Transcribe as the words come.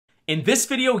In this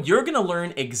video, you're gonna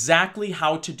learn exactly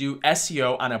how to do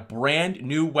SEO on a brand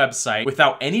new website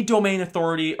without any domain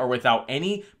authority or without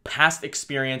any past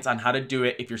experience on how to do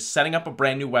it. If you're setting up a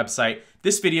brand new website,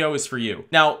 this video is for you.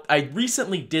 Now, I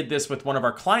recently did this with one of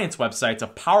our clients' websites, a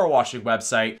power washing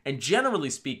website, and generally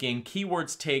speaking,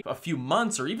 keywords take a few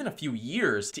months or even a few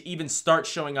years to even start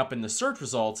showing up in the search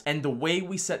results. And the way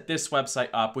we set this website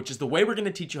up, which is the way we're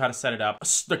gonna teach you how to set it up,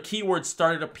 the keywords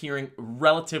started appearing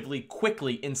relatively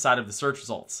quickly inside of the search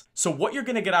results. So what you're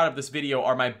gonna get out of this video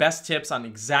are my best tips on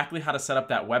exactly how to set up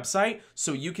that website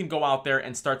so you can go out there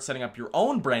and start setting up your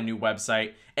own brand new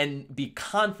website and be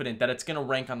confident that it's gonna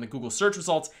rank on the Google search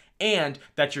results and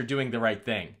that you're doing the right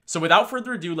thing. So without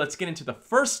further ado, let's get into the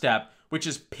first step, which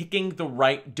is picking the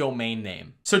right domain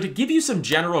name. So to give you some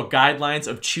general guidelines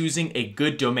of choosing a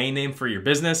good domain name for your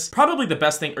business, probably the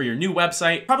best thing, or your new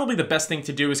website, probably the best thing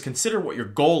to do is consider what your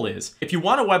goal is. If you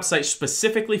want a website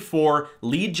specifically for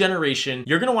lead generation,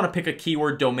 you're gonna wanna pick a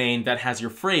keyword domain that has your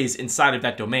phrase inside of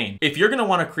that domain. If you're gonna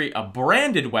wanna create a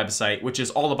branded website, which is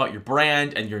all about your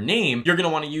brand and your name, you're gonna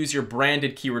wanna use your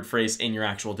branded keyword phrase in your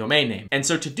actual domain name. And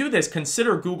so to do this,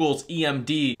 consider Google's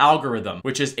EMD algorithm,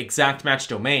 which is exact match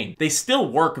domain. They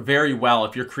still work very well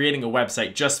if you're creating a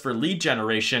website just for lead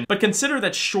generation, but consider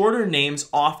that shorter names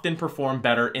often perform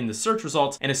better in the search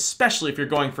results, and especially if you're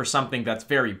going for something that's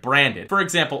very branded. For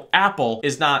example, Apple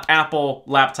is not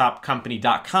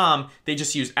applelaptopcompany.com, they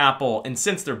just use Apple, and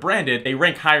since they're branded, they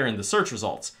rank higher in the search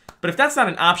results. But if that's not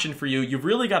an option for you, you've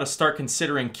really got to start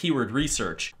considering keyword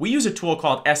research. We use a tool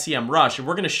called SEMrush, and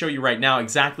we're going to show you right now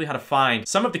exactly how to find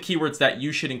some of the keywords that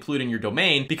you should include in your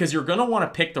domain, because you're going to want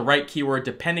to pick the right keyword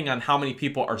depending on how many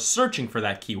people are searching for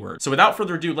that keyword. So without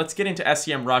further ado, let's get into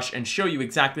SEMrush and show you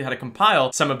exactly how to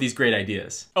compile some of these great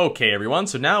ideas. Okay, everyone,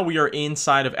 so now we are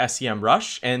inside of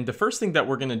SEMrush, and the first thing that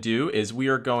we're going to do is we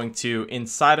are going to,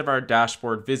 inside of our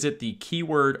dashboard, visit the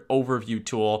keyword overview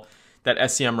tool that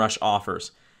SEMrush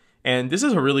offers. And this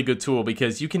is a really good tool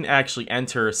because you can actually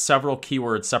enter several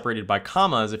keywords separated by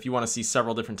commas if you want to see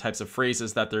several different types of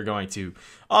phrases that they're going to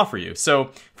offer you. So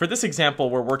for this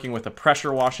example, we're working with a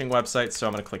pressure washing website. So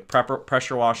I'm going to click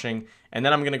pressure washing, and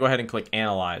then I'm going to go ahead and click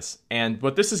analyze. And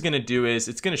what this is going to do is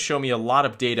it's going to show me a lot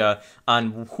of data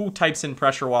on who types in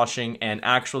pressure washing and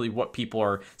actually what people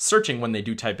are searching when they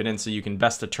do type it in, so you can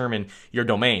best determine your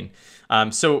domain.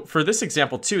 So for this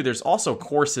example too, there's also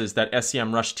courses that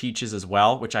SEMrush teaches as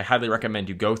well, which I highly recommend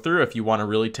you go through if you want to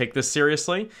really take this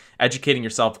seriously. Educating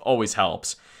yourself always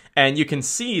helps. And you can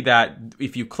see that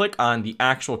if you click on the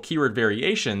actual keyword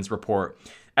variations report,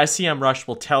 SEMrush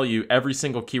will tell you every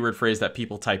single keyword phrase that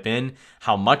people type in,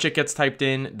 how much it gets typed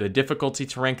in, the difficulty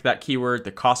to rank that keyword,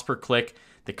 the cost per click,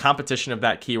 the competition of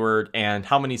that keyword, and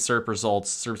how many search results,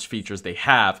 search features they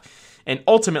have. And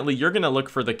ultimately, you're going to look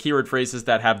for the keyword phrases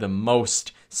that have the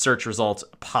most search results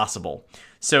possible.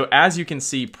 So as you can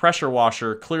see, pressure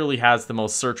washer clearly has the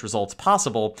most search results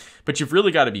possible, but you've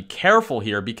really got to be careful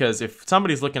here, because if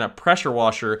somebody's looking at pressure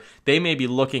washer, they may be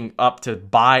looking up to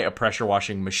buy a pressure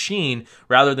washing machine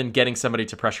rather than getting somebody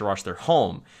to pressure wash their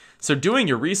home. So doing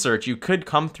your research, you could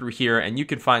come through here and you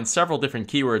could find several different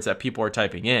keywords that people are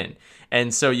typing in.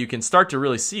 And so you can start to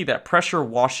really see that pressure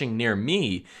washing near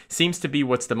me seems to be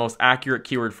what's the most accurate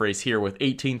keyword phrase here, with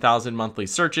 18,000 monthly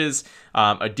searches,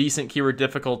 a decent keyword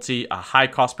difficulty, a high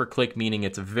cost per click, meaning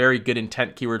it's a very good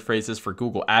intent keyword phrases for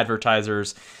Google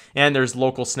advertisers. And there's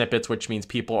local snippets, which means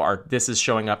this is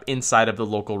showing up inside of the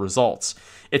local results.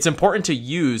 It's important to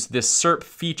use this SERP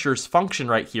features function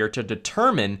right here to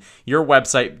determine your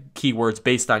website keywords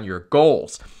based on your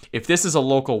goals. If this is a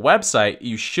local website,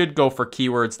 you should go for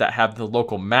keywords that have the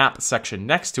local map section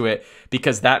next to it,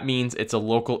 because that means it's a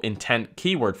local intent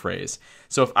keyword phrase.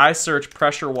 So if I search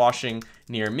pressure washing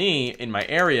near me in my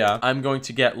area, I'm going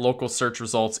to get local search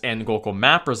results and local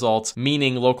map results,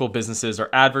 meaning local businesses are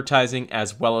advertising,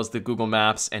 as well as the Google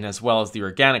Maps and as well as the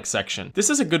organic section. This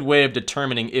is a good way of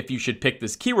determining if you should pick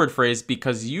this keyword phrase,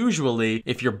 because usually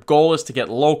if your goal is to get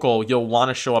local, you'll want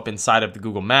to show up inside of the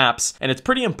Google Maps, and it's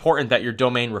pretty important that your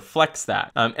domain reflects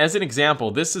that. As an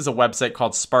example, this is a website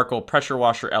called Sparkle Pressure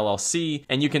Washer LLC,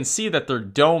 and you can see that their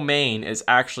domain is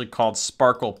actually called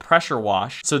Sparkle Pressure Wash.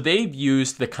 So they've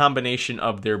used the combination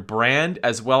of their brand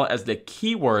as well as the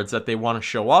keywords that they want to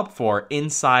show up for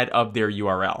inside of their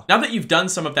URL. Now that you've done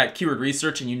some of that keyword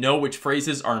research and you know which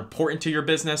phrases are important to your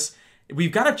business,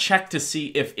 we've got to check to see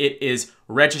if it is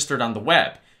registered on the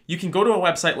web. you can go to a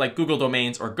website like Google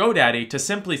Domains or GoDaddy to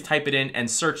simply type it in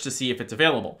and search to see if it's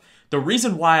available. The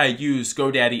reason why I use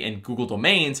GoDaddy and Google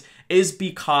Domains is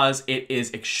because it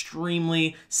is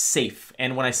extremely safe.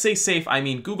 And when I say safe, I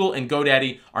mean Google and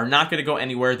GoDaddy are not going to go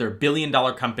anywhere. They're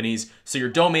billion-dollar companies, so your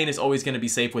domain is always going to be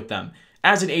safe with them.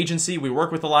 As an agency, we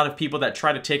work with a lot of people that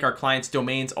try to take our clients'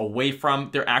 domains away from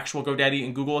their actual GoDaddy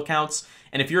and Google accounts.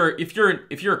 And if you're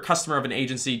a customer of an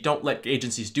agency, don't let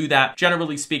agencies do that.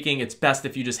 Generally speaking, it's best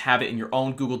if you just have it in your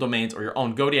own Google Domains or your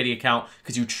own GoDaddy account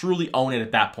because you truly own it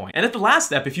at that point. And at the last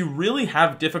step, if you really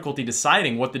have difficulty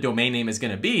deciding what the domain name is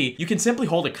going to be, you can simply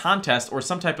hold a contest or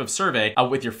some type of survey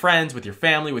with your friends, with your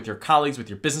family, with your colleagues, with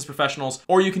your business professionals,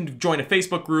 or you can join a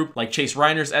Facebook group like Chase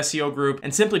Reiner's SEO group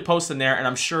and simply post in there, and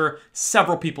I'm sure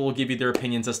several people will give you their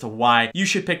opinions as to why you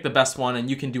should pick the best one, and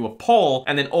you can do a poll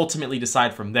and then ultimately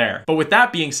decide from there. But with that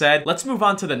being said, let's move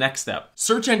on to the next step.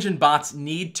 Search engine bots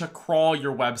need to crawl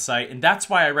your website, and that's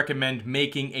why I recommend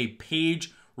making a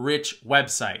page-rich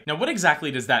website. Now, what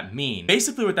exactly does that mean?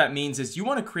 Basically, what that means is you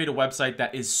want to create a website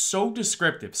that is so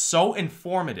descriptive, so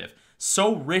informative,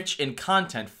 so rich in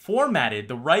content, formatted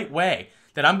the right way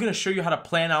that I'm going to show you how to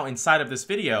plan out inside of this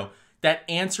video that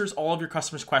answers all of your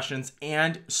customers' questions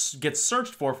and gets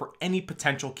searched for any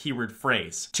potential keyword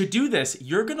phrase. To do this,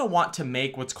 you're gonna want to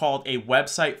make what's called a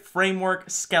website framework,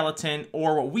 skeleton,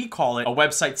 or what we call it, a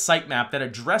website sitemap that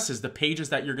addresses the pages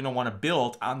that you're gonna wanna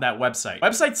build on that website.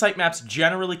 Website sitemaps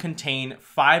generally contain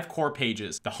 5 core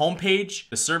pages: the home page,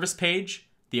 the service page,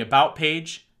 the about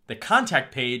page, the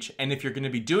contact page, and if you're going to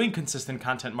be doing consistent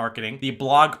content marketing, the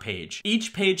blog page.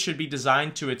 Each page should be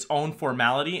designed to its own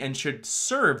formality and should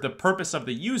serve the purpose of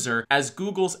the user, as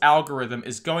Google's algorithm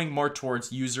is going more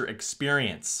towards user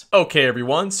experience. Okay,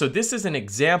 everyone, so this is an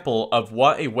example of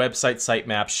what a website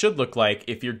sitemap should look like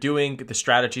if you're doing the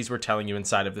strategies we're telling you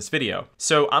inside of this video.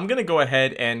 So I'm going to go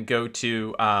ahead and go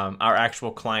to our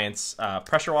actual client's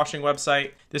pressure washing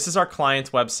website. This is our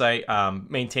client's website,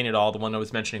 Maintain It All, the one I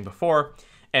was mentioning before.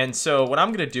 And so what I'm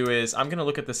going to do is I'm going to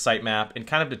look at the sitemap and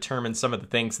kind of determine some of the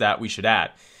things that we should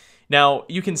add. Now,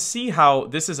 you can see how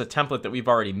this is a template that we've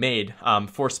already made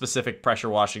for specific pressure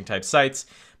washing type sites.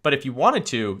 But if you wanted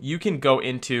to, you can go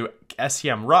into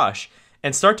SEMrush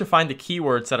and start to find the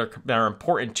keywords that are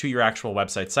important to your actual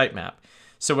website sitemap.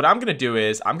 So what I'm going to do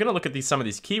is I'm going to look at some of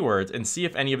these keywords and see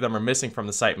if any of them are missing from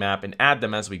the sitemap and add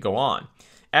them as we go on.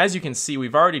 As you can see,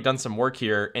 we've already done some work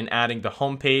here in adding the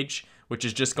home page, which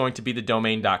is just going to be the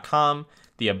domain.com,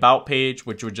 the about page,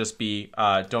 which would just be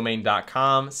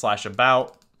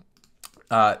domain.com/about,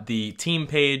 the team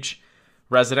page,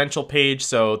 residential page.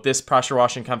 So this pressure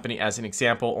washing company, as an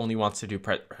example, only wants to do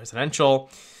residential.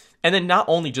 And then not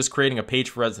only just creating a page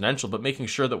for residential, but making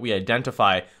sure that we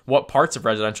identify what parts of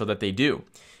residential that they do.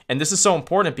 And this is so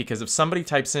important because if somebody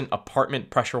types in apartment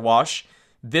pressure wash,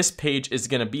 this page is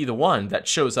going to be the one that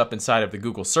shows up inside of the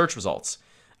Google search results.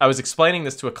 I was explaining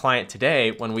this to a client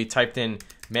today when we typed in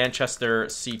Manchester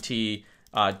CT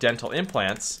dental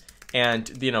implants, and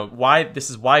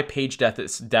why page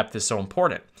depth is so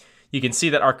important. You can see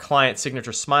that our client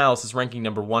Signature Smiles is ranking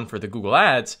 #1 for the Google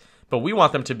ads, but we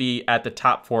want them to be at the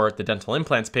top for the dental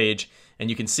implants page, and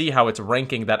you can see how it's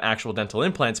ranking that actual dental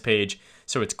implants page.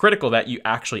 So it's critical that you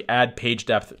actually add page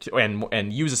depth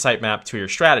and use a sitemap to your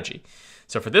strategy.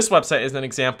 So for this website as an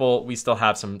example, we still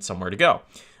have somewhere to go.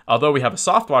 Although we have a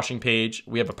soft washing page,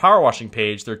 we have a power washing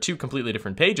page, they're 2 completely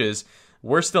different pages,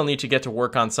 we still need to get to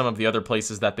work on some of the other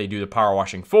places that they do the power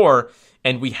washing for,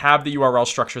 and we have the URL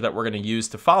structure that we're going to use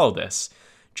to follow this.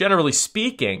 Generally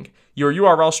speaking, your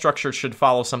URL structure should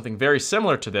follow something very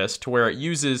similar to this, to where it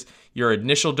uses your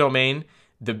initial domain,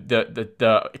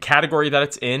 the category that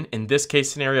it's in this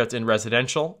case scenario, it's in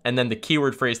residential, and then the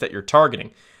keyword phrase that you're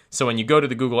targeting. So when you go to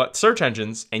the Google search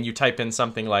engines and you type in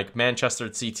something like Manchester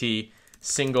CT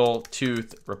single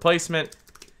tooth replacement,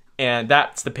 and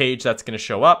that's the page that's going to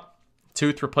show up,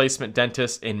 tooth replacement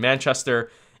dentist in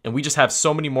Manchester, and we just have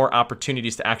so many more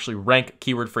opportunities to actually rank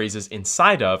keyword phrases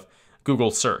inside of Google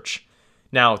search.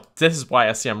 Now, this is why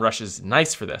SEMrush is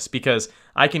nice for this, because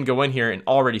I can go in here and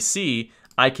already see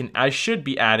I should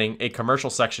be adding a commercial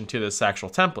section to this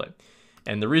actual template.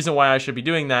 And the reason why I should be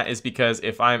doing that is because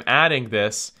if I'm adding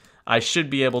this, I should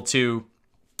be able to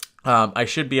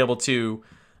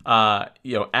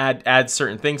add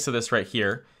certain things to this right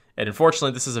here. And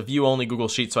unfortunately, this is a view-only Google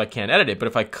Sheet, so I can't edit it. But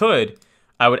if I could,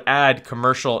 I would add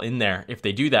commercial in there if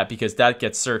they do that, because that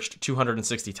gets searched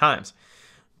 260 times.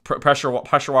 Pressure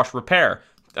wash repair,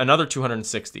 another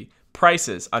 260.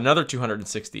 Prices, another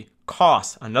 260.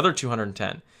 Cost, another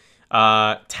 210.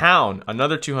 Town,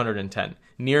 another 210.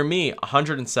 Near me,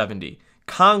 170.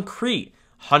 Concrete,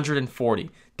 140.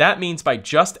 That means by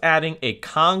just adding a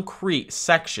concrete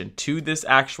section to this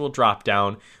actual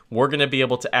dropdown, we're going to be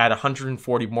able to add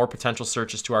 140 more potential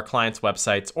searches to our clients'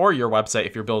 websites or your website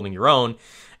if you're building your own.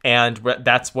 And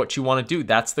that's what you want to do.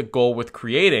 That's the goal with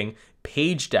creating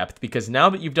page depth, because now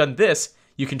that you've done this,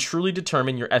 you can truly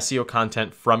determine your SEO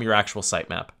content from your actual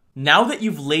sitemap. Now that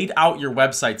you've laid out your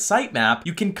website sitemap,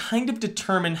 you can kind of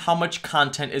determine how much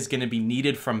content is going to be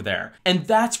needed from there. And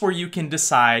that's where you can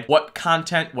decide what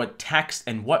content, what text,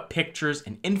 and what pictures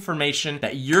and information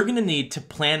that you're going to need to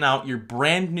plan out your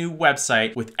brand new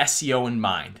website with SEO in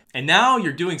mind. And now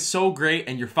you're doing so great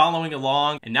and you're following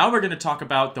along. And now we're going to talk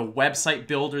about the website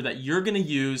builder that you're going to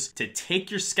use to take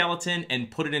your skeleton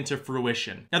and put it into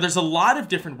fruition. Now, there's a lot of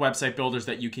different website builders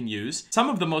that you can use. Some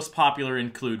of the most popular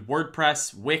include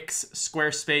WordPress, Wix,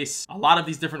 Squarespace, a lot of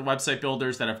these different website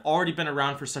builders that have already been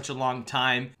around for such a long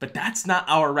time, but that's not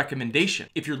our recommendation.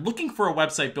 If you're looking for a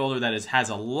website builder that has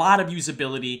a lot of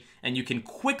usability and you can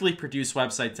quickly produce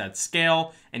websites at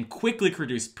scale and quickly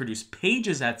produce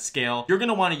pages at scale, you're going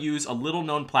to want to use a little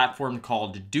known platform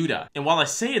called Duda. And while I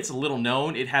say it's a little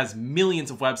known, it has millions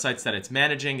of websites that it's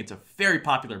managing. It's a very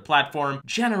popular platform.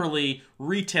 Generally,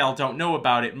 retail don't know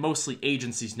about it. Mostly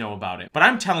agencies know about it. But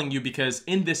I'm telling you because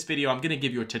in this video, I'm going to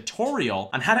give you a tutorial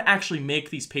on how to actually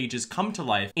make these pages come to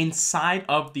life inside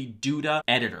of the Duda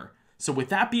editor. So with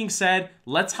that being said,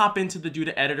 let's hop into the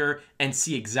Duda editor and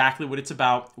see exactly what it's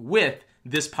about with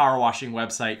this power washing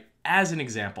website as an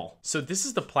example. So this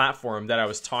is the platform that I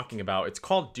was talking about. It's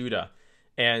called Duda,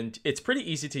 and it's pretty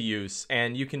easy to use,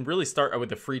 and you can really start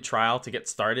with a free trial to get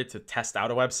started to test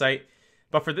out a website.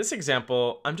 But for this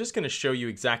example, I'm just going to show you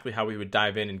exactly how we would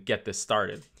dive in and get this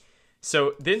started.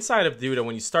 So the inside of Duda,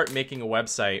 when you start making a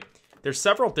website, there's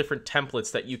several different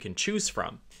templates that you can choose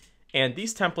from. And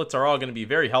these templates are all going to be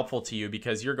very helpful to you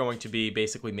because you're going to be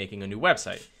basically making a new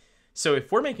website. So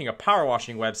if we're making a power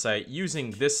washing website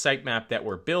using this sitemap that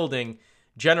we're building,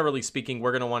 generally speaking,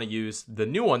 we're going to want to use the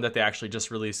new one that they actually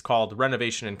just released called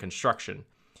Renovation and Construction.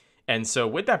 And so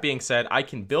with that being said, I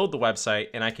can build the website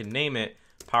and I can name it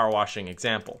Power Washing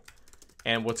Example.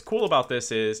 And what's cool about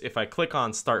this is if I click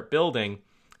on Start Building,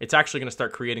 it's actually going to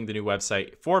start creating the new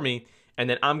website for me. And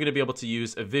then I'm going to be able to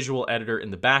use a visual editor in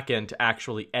the back end to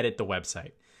actually edit the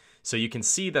website. So you can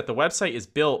see that the website is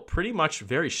built pretty much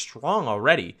very strong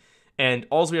already. And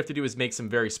all we have to do is make some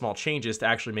very small changes to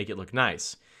actually make it look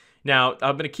nice. Now,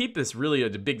 I'm going to keep this really a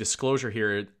big disclosure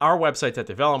here. Our websites at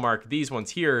Develomark, these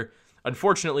ones here,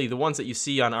 unfortunately, the ones that you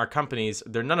see on our companies,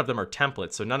 none of them are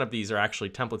templates. So none of these are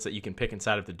actually templates that you can pick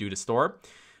inside of the Duda store.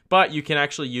 But you can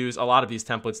actually use a lot of these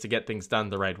templates to get things done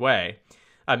the right way.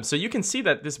 So you can see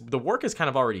that the work is kind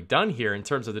of already done here in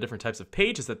terms of the different types of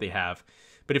pages that they have.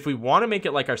 But if we want to make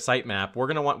it like our sitemap, we're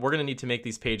going to need to make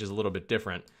these pages a little bit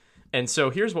different. And so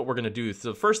here's what we're going to do. So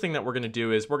the first thing that we're going to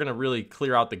do is we're going to really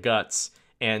clear out the guts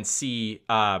and see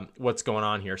what's going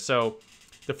on here. So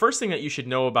the first thing that you should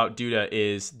know about Duda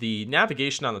is the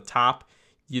navigation on the top.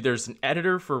 There's an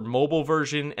editor for mobile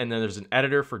version, and then there's an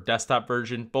editor for desktop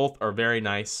version. Both are very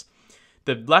nice.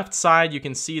 The left side, you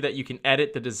can see that you can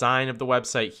edit the design of the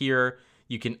website here.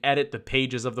 You can edit the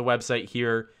pages of the website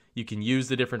here. You can use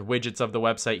the different widgets of the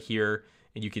website here.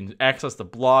 And you can access the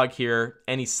blog here,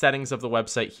 any settings of the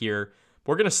website here.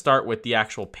 We're going to start with the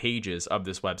actual pages of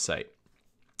this website.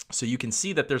 So you can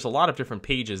see that there's a lot of different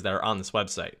pages that are on this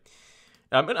website.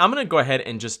 I'm going to go ahead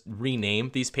and just rename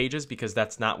these pages because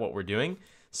that's not what we're doing.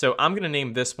 So I'm going to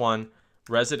name this one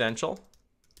Residential.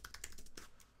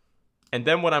 And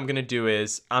then what I'm going to do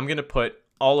is I'm going to put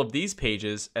all of these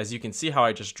pages, as you can see how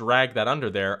I just dragged that under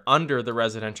there, under the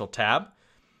Residential tab.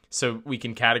 So we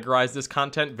can categorize this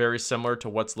content very similar to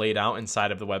what's laid out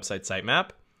inside of the website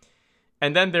sitemap.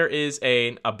 And then there is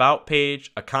an about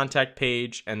page, a contact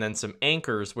page, and then some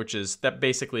anchors, which is that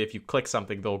basically if you click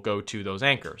something, they'll go to those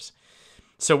anchors.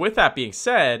 So with that being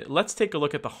said, let's take a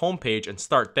look at the home page and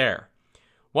start there.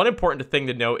 One important thing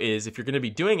to note is if you're going to be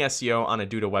doing SEO on a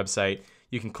Duda website,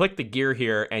 you can click the gear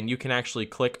here and you can actually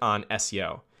click on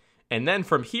SEO. And then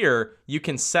from here, you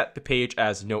can set the page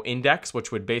as no index,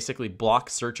 which would basically block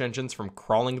search engines from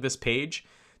crawling this page.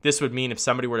 This would mean if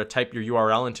somebody were to type your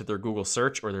URL into their Google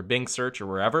search or their Bing search or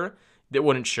wherever, it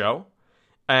wouldn't show.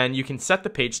 And you can set the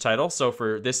page title. So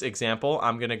for this example,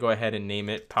 I'm going to go ahead and name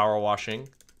it Power Washing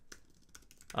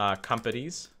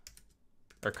Company.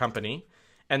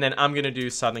 And then I'm going to do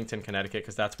Southington, Connecticut,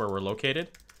 because that's where we're located.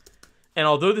 And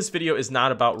although this video is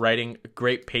not about writing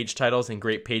great page titles and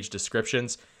great page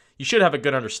descriptions, you should have a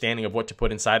good understanding of what to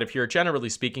put inside of here. Generally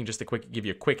speaking, just to give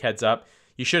you a quick heads up,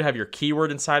 you should have your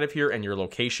keyword inside of here and your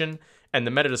location, and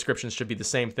the meta descriptions should be the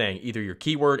same thing, either your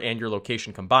keyword and your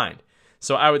location combined.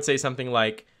 So I would say something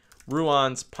like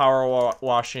Ruan's Power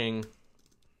Washing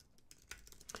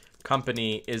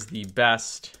Company is the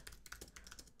best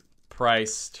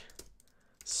priced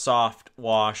soft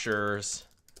washers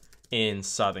in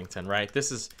Southington, right?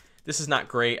 This is not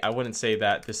great. I wouldn't say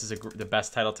that this is the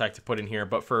best title tag to put in here,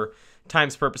 but for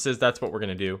times purposes, that's what we're going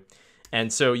to do.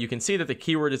 And so you can see that the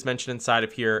keyword is mentioned inside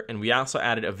of here, and we also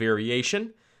added a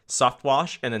variation, soft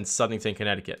wash, and then Southington,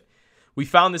 Connecticut. We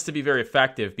found this to be very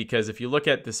effective because if you look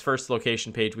at this first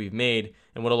location page we've made,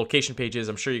 and what a location page is,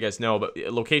 I'm sure you guys know, but a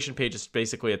location page is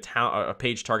basically a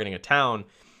page targeting a town.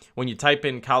 When you type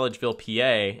in Collegeville,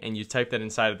 PA, and you type that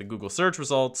inside of the Google search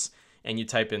results, and you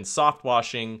type in soft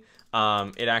washing,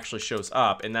 it actually shows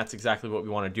up, and that's exactly what we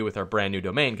want to do with our brand new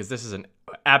domain, because this is an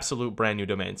absolute brand new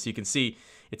domain. So you can see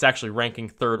it's actually ranking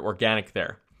third organic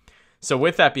there. So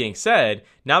with that being said,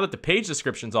 now that the page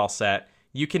description's all set,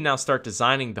 you can now start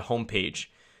designing the homepage.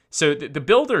 So the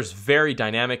builder is very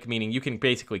dynamic, meaning you can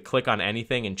basically click on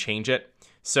anything and change it.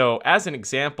 So as an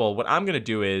example, what I'm going to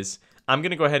do is I'm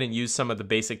going to go ahead and use some of the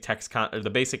basic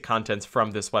the basic contents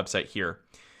from this website here.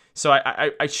 So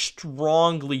I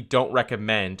strongly don't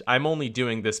recommend. I'm only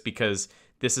doing this because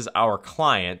this is our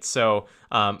client. So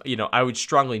I would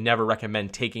strongly never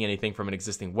recommend taking anything from an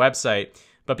existing website.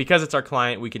 But because it's our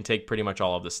client, we can take pretty much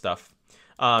all of this stuff.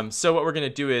 So what we're going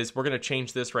to do is we're going to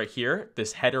change this right here,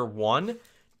 this header 1,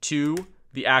 to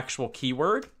the actual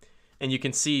keyword. And you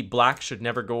can see black should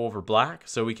never go over black,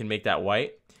 so we can make that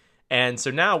white. And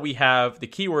so now we have the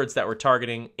keywords that we're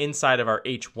targeting inside of our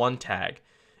H1 tag.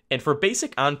 And for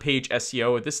basic on-page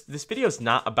SEO, this video is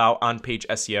not about on-page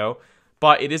SEO,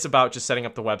 but it is about just setting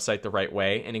up the website the right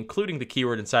way, and including the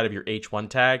keyword inside of your H1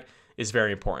 tag is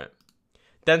very important.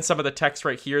 Then some of the text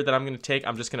right here that I'm going to take,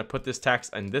 I'm just going to put this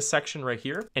text in this section right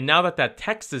here. And now that that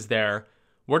text is there,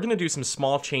 we're going to do some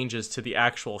small changes to the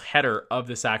actual header of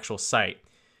this actual site.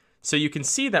 So you can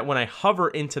see that when I hover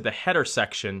into the header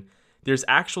section, there's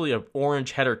actually an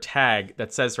orange header tag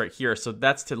that says right here. So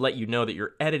that's to let you know that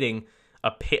you're editing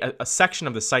a section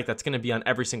of the site that's going to be on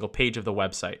every single page of the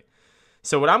website.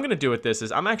 So what I'm going to do with this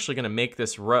is I'm actually going to make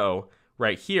this row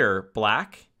right here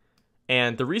black.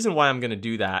 And the reason why I'm going to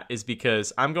do that is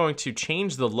because I'm going to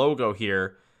change the logo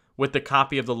here with the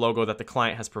copy of the logo that the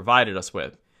client has provided us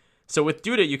with. So with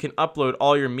Duda, you can upload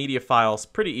all your media files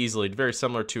pretty easily, very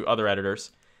similar to other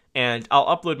editors. And I'll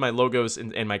upload my logos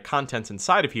and my contents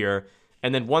inside of here.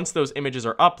 And then once those images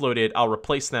are uploaded, I'll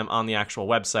replace them on the actual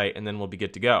website, and then we'll be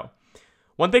good to go.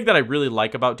 One thing that I really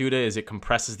like about Duda is it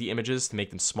compresses the images to make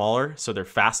them smaller, so they're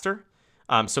faster.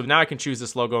 So now I can choose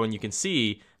this logo, and you can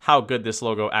see how good this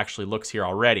logo actually looks here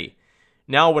already.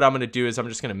 Now what I'm going to do is I'm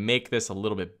just going to make this a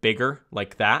little bit bigger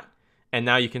like that. And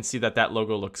now you can see that that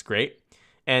logo looks great.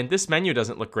 And this menu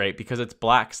doesn't look great because it's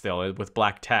black still with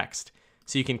black text.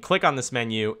 So you can click on this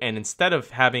menu, and instead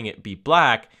of having it be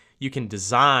black, you can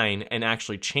design and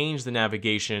actually change the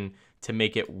navigation to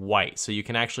make it white. So you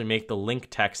can actually make the link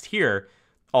text here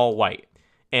all white.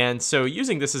 And so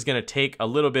using this is going to take a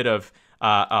little bit of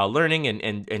learning,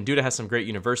 and Duda has some great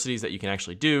universities that you can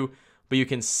actually do, but you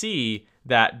can see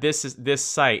that this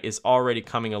site is already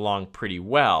coming along pretty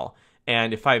well.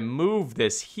 And if I move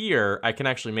this here, I can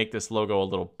actually make this logo a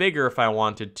little bigger if I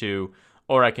wanted to,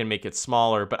 or I can make it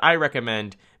smaller, but I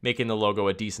recommend making the logo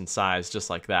a decent size just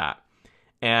like that.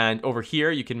 And over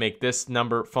here, you can make this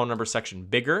phone number section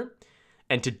bigger.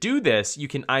 And to do this, you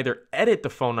can either edit the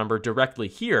phone number directly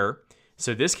here.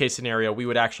 So this case scenario, we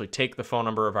would actually take the phone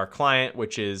number of our client,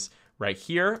 which is right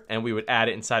here, and we would add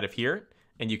it inside of here.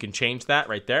 And you can change that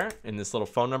right there in this little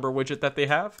phone number widget that they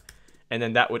have. And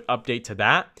then that would update to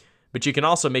that. But you can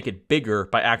also make it bigger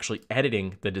by actually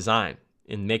editing the design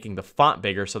and making the font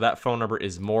bigger, so that phone number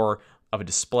is more of a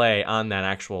display on that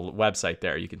actual website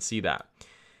there. You can see that.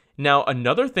 Now,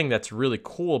 another thing that's really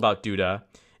cool about Duda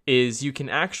is you can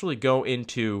actually go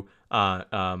into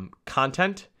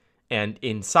content, and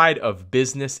inside of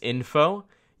business info,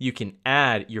 you can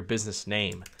add your business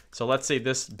name. So let's say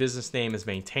this business name is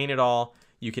Maintain It All.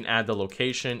 You can add the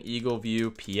location,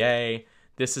 Eagleview, PA.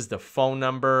 This is the phone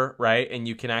number, right? And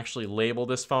you can actually label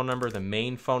this phone number, the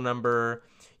main phone number.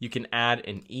 You can add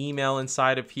an email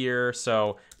inside of here.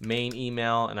 So main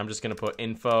email, and I'm just going to put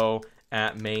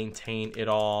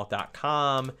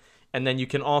info@maintainitall.com. And then you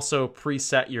can also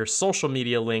preset your social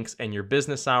media links and your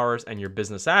business hours and your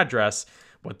business address.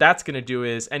 What that's going to do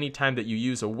is anytime that you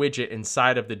use a widget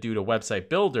inside of the Duda website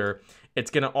builder,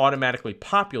 it's going to automatically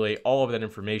populate all of that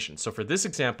information. So for this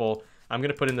example, I'm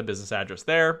going to put in the business address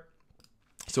there.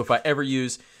 So if I ever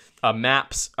use a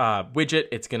Maps widget,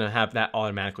 it's going to have that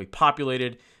automatically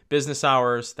populated. Business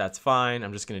hours, that's fine.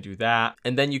 I'm just going to do that.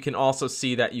 And then you can also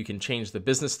see that you can change the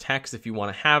business text if you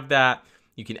want to have that.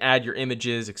 You can add your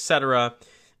images, etc.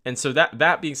 And so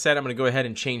that being said, I'm going to go ahead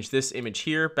and change this image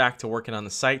here back to working on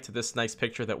the site to this nice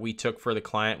picture that we took for the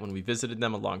client when we visited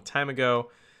them a long time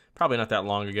ago, probably not that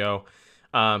long ago.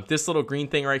 This little green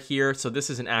thing right here, so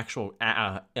this is an actual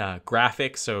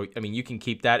graphic. So, I mean, you can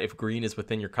keep that if green is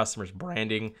within your customer's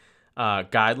branding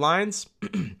guidelines.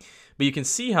 But you can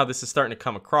see how this is starting to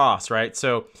come across, right?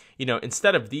 So, you know,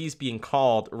 instead of these being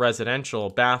called residential,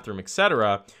 bathroom,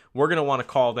 etc., we're going to want to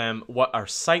call them what our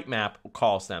sitemap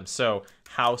calls them. So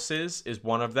houses is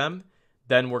one of them.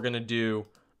 Then we're going to do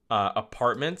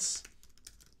apartments.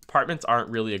 Apartments aren't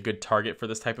really a good target for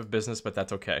this type of business, but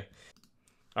that's okay.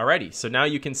 Alrighty, so now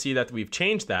you can see that we've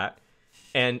changed that.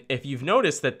 And if you've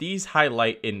noticed that these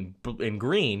highlight in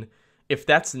green, if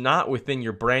that's not within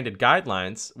your branded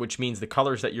guidelines, which means the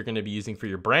colors that you're going to be using for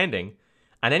your branding,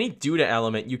 on any Duda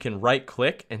element, you can right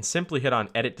click and simply hit on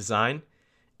edit design.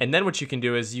 And then what you can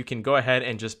do is you can go ahead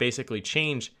and just basically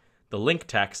change the link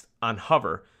text on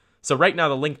hover. So right now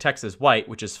the link text is white,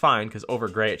 which is fine because over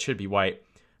gray it should be white.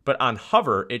 But on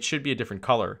hover, it should be a different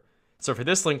color. So for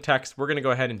this link text, we're going to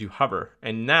go ahead and do hover.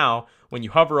 And now when you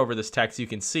hover over this text, you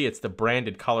can see it's the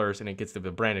branded colors and it gets the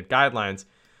branded guidelines,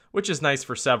 which is nice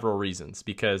for several reasons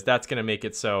because that's going to make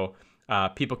it so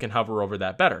people can hover over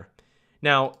that better.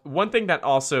 Now, one thing that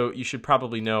also you should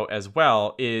probably know as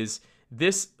well is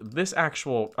this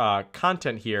actual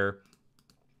content here,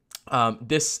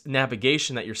 this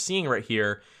navigation that you're seeing right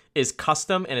here is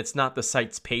custom and it's not the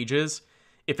site's pages.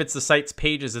 If it's the site's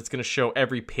pages, it's going to show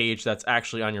every page that's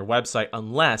actually on your website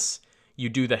unless you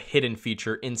do the hidden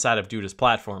feature inside of Duda's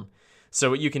platform.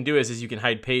 So what you can do is you can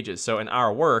hide pages. So in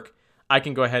our work, I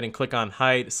can go ahead and click on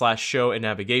hide/show in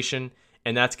navigation,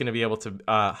 and that's going to be able to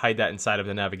hide that inside of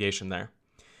the navigation there.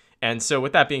 And so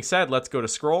with that being said, let's go to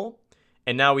scroll.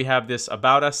 And now we have this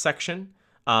About Us section.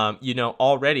 You know,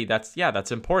 already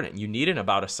that's important. You need an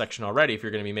About Us section already if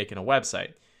you're going to be making a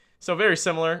website. So very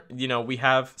similar, you know, we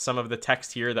have some of the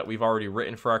text here that we've already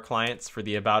written for our clients for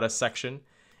the About Us section.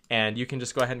 And you can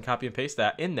just go ahead and copy and paste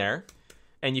that in there.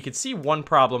 And you can see one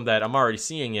problem that I'm already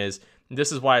seeing is,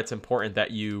 this is why it's important that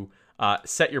you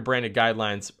set your branded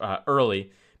guidelines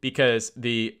early, because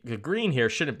the green here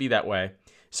shouldn't be that way.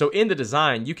 So in the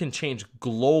design, you can change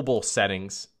global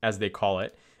settings, as they call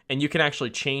it, and you can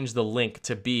actually change the link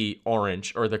to be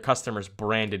orange or the customer's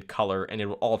branded color, and it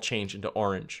will all change into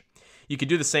orange. You can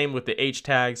do the same with the H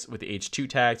tags, with the H2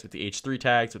 tags, with the H3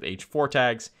 tags, with the H4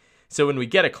 tags. So when we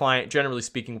get a client, generally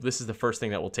speaking, this is the first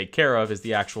thing that we'll take care of is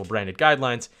the actual branded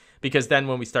guidelines, because then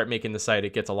when we start making the site,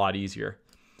 it gets a lot easier.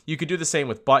 You could do the same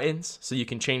with buttons, so you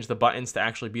can change the buttons to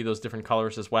actually be those different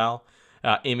colors as well.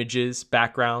 Images,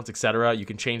 backgrounds, etc. You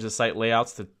can change the site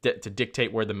layouts to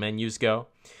dictate where the menus go.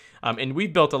 And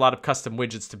we've built a lot of custom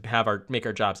widgets to make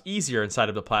our jobs easier inside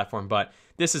of the platform, but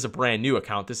this is a brand new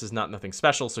account. This is nothing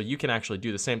special, so you can actually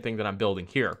do the same thing that I'm building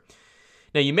here.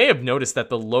 Now, you may have noticed that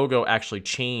the logo actually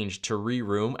changed to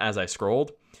Room as I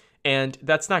scrolled, and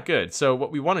that's not good. So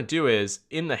what we want to do is,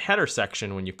 in the header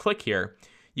section, when you click here,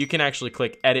 you can actually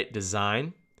click Edit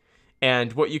Design.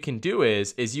 And what you can do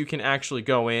is you can actually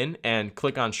go in and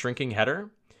click on Shrinking Header,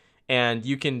 and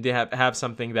you can have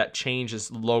something that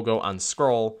changes logo on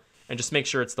scroll, and just make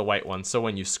sure it's the white one. So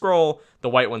when you scroll, the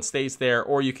white one stays there,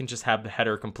 or you can just have the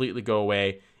header completely go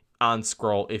away on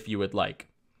scroll if you would like.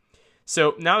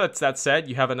 So now that said,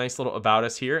 you have a nice little About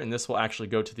Us here, and this will actually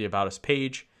go to the About Us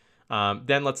page.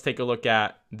 Then let's take a look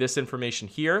at this information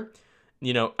here.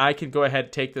 You know, I can go ahead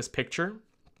and take this picture,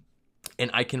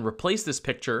 and I can replace this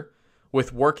picture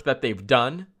with work that they've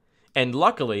done. And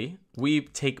luckily, we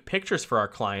take pictures for our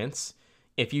clients.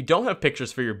 If you don't have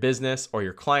pictures for your business or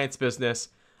your client's business,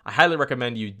 I highly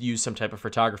recommend you use some type of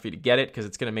photography to get it, because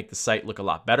it's going to make the site look a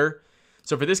lot better.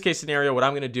 So for this case scenario, what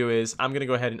I'm going to do is I'm going to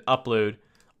go ahead and upload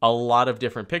a lot of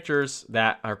different pictures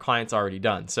that our client's already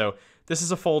done. So this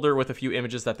is a folder with a few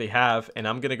images that they have, and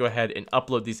I'm going to go ahead and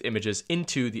upload these images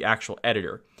into the actual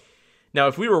editor. Now,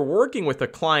 if we were working with a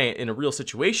client in a real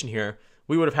situation here,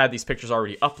 we would have had these pictures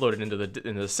already uploaded into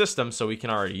the system, so we can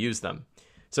already use them.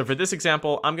 So for this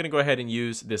example, I'm going to go ahead and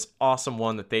use this awesome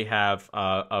one that they have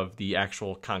of the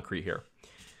actual concrete here.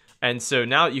 And so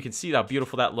now you can see how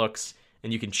beautiful that looks,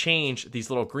 and you can change these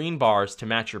little green bars to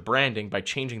match your branding by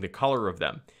changing the color of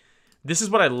them. This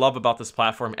is what I love about this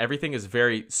platform. Everything is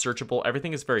very searchable.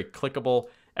 Everything is very clickable.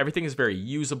 Everything is very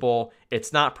usable.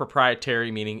 It's not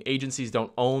proprietary, meaning agencies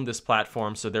don't own this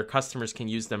platform, so their customers can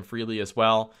use them freely as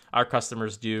well. Our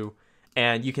customers do.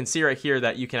 And you can see right here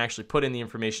that you can actually put in the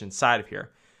information inside of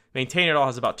here. Maintain It All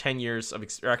has about 10 years of,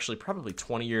 or actually probably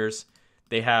 20 years.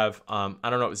 They have, I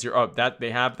don't know,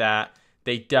 they have that.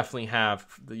 They definitely have,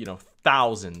 you know,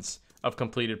 thousands of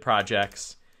completed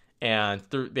projects, and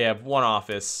they have one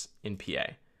office in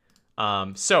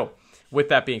PA. So with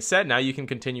that being said, now you can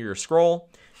continue your scroll.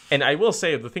 And I will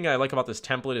say, the thing I like about this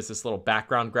template is this little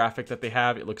background graphic that they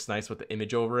have. It looks nice with the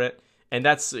image over it. And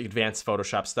that's advanced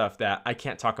Photoshop stuff that I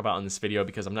can't talk about in this video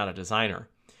because I'm not a designer.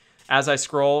 As I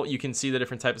scroll, you can see the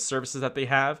different types of services that they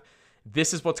have.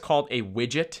 This is what's called a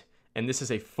widget, and this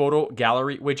is a photo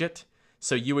gallery widget.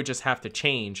 So you would just have to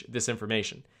change this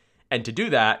information. And to do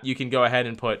that, you can go ahead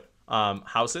and put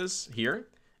houses here,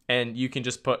 and you can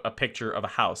just put a picture of a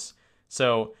house.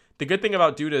 So the good thing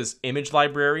about Duda's image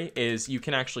library is you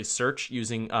can actually search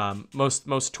using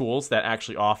most tools that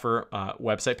actually offer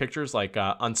website pictures, like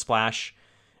Unsplash,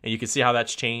 and you can see how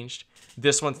that's changed.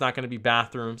 This one's not going to be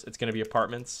bathrooms, it's going to be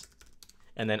apartments.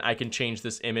 And then I can change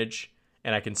this image,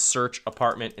 and I can search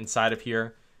apartment inside of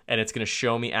here, and it's going to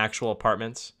show me actual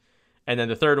apartments. And then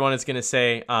the third one is going to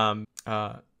say,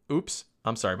 oops,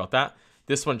 I'm sorry about that.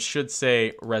 This one should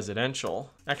say residential.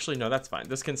 Actually, no, that's fine.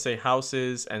 This can say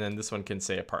houses, and then this one can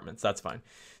say apartments. That's fine.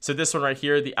 So this one right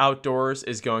here, the outdoors,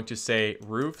 is going to say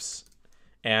roofs.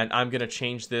 And I'm going to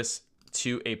change this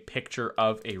to a picture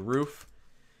of a roof.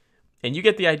 And you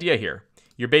get the idea here.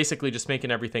 You're basically just making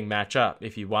everything match up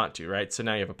if you want to, right? So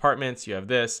now you have apartments, you have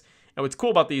this. And what's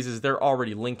cool about these is they're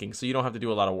already linking, so you don't have to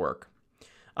do a lot of work.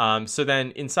 So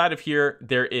then inside of here,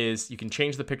 you can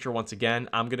change the picture once again.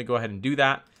 I'm going to go ahead and do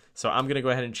that. So I'm going to go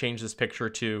ahead and change this picture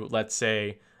to, let's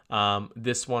say,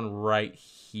 this one right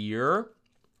here,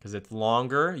 because it's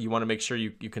longer. You want to make sure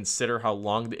you consider how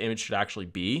long the image should actually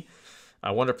be.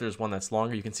 I wonder if there's one that's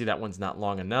longer. You can see that one's not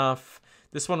long enough.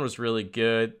 This one was really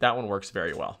good. That one works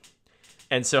very well.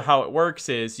 And so how it works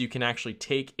is you can actually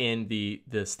take in the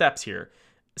steps here.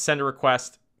 Send a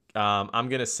request. I'm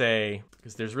going to say,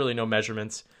 because there's really no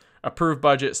measurements, approve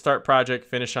budget, start project,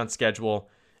 finish on schedule.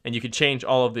 And you can change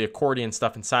all of the accordion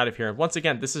stuff inside of here. And once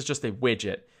again, this is just a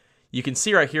widget. You can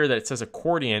see right here that it says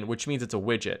accordion, which means it's a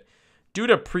widget.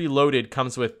 Duda preloaded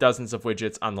comes with dozens of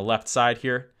widgets on the left side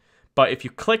here. But if you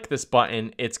click this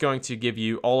button, it's going to give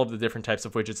you all of the different types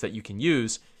of widgets that you can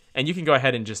use. And you can go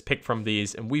ahead and just pick from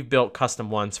these. And we've built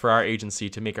custom ones for our agency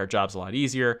to make our jobs a lot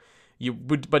easier.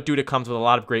 But Duda comes with a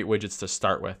lot of great widgets to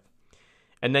start with.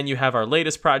 And then you have our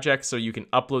latest projects, so you can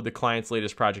upload the client's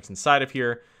latest projects inside of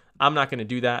here. I'm not going to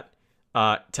do that.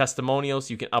 Testimonials,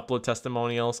 you can upload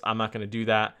testimonials. I'm not going to do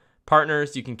that.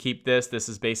 Partners, you can keep this. This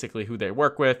is basically who they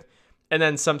work with. And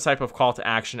then some type of call to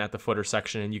action at the footer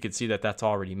section, and you can see that that's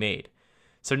already made.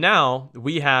 So now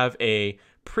we have a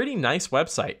pretty nice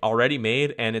website already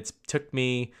made, and it took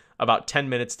me about 10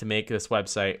 minutes to make this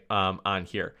website on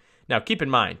here. Now, keep in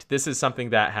mind, this is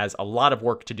something that has a lot of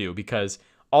work to do because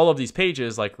all of these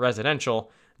pages, like residential,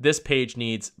 this page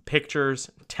needs pictures,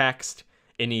 text,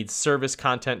 it needs service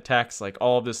content text, like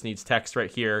all of this needs text right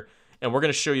here. And we're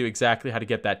going to show you exactly how to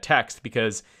get that text,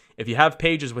 because if you have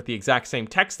pages with the exact same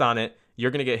text on it, you're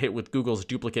going to get hit with Google's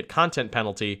duplicate content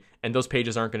penalty, and those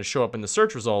pages aren't going to show up in the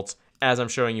search results as I'm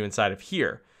showing you inside of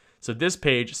here. So this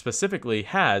page specifically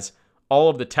has all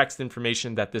of the text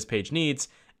information that this page needs,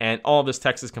 and all of this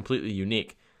text is completely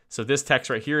unique. So this text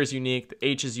right here is unique, the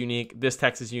H is unique, this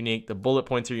text is unique, the bullet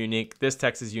points are unique, this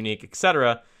text is unique,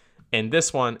 etc. And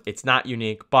this one, it's not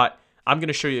unique, but I'm going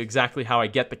to show you exactly how I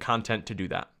get the content to do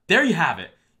that. There you have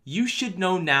it. You should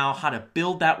know now how to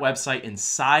build that website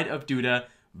inside of Duda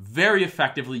very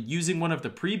effectively using one of the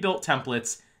pre-built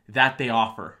templates that they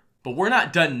offer. But we're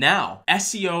not done now.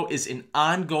 SEO is an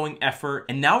ongoing effort,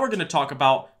 and now we're going to talk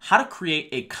about how to create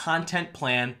a content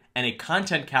plan and a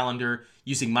content calendar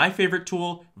using my favorite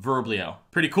tool, Verblio.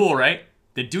 Pretty cool, right?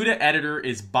 The Duda editor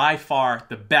is by far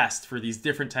the best for these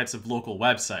different types of local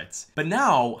websites. But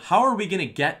now, how are we going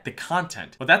to get the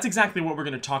content? Well, that's exactly what we're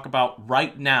going to talk about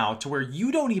right now, to where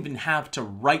you don't even have to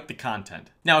write the content.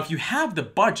 Now, if you have the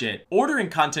budget, ordering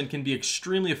content can be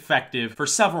extremely effective for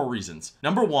several reasons.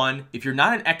 Number one, if you're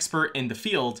not an expert in the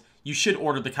field, you should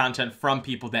order the content from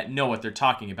people that know what they're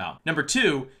talking about. Number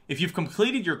two, if you've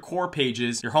completed your core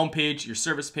pages, your home page, your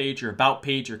service page, your about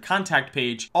page, your contact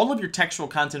page, all of your textual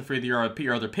content for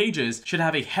your other pages should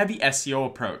have a heavy SEO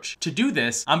approach. To do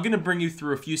this, I'm going to bring you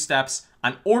through a few steps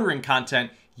on ordering content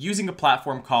using a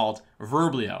platform called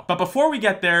Verblio. But before we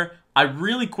get there, I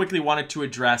really quickly wanted to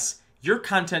address your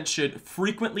content should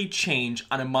frequently change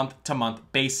on a month-to-month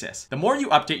basis. The more you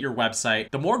update your website,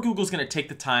 the more Google's going to take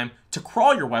the time to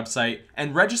crawl your website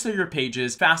and register your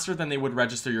pages faster than they would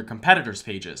register your competitors'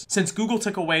 pages. Since Google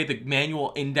took away the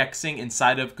manual indexing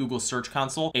inside of Google Search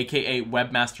Console, aka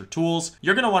Webmaster Tools,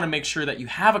 you're going to want to make sure that you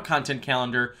have a content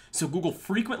calendar so Google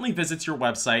frequently visits your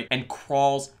website and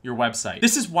crawls your website.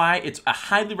 This is why it's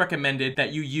highly recommended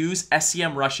that you use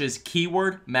SEMrush's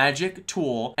Keyword Magic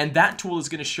tool, and that tool is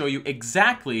going to show you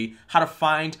exactly how to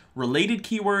find related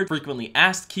keywords, frequently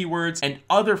asked keywords, and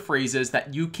other phrases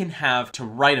that you can have to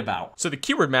write about. So the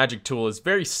Keyword Magic tool is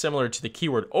very similar to the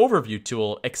Keyword Overview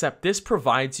tool, except this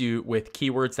provides you with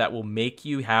keywords that will make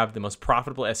you have the most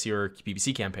profitable SEO or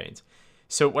PPC campaigns.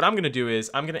 So what I'm going to do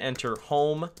is I'm going to enter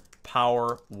home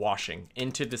power washing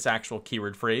into this actual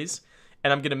keyword phrase,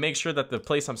 and I'm going to make sure that the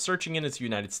place I'm searching in is the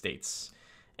United States.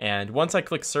 And once I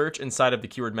click search inside of the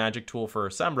Keyword Magic tool for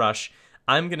SEMrush,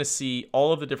 I'm going to see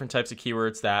all of the different types of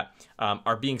keywords that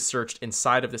are being searched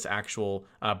inside of this actual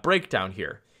breakdown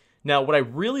here. Now, what I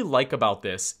really like about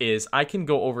this is I can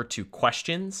go over to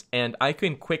questions and I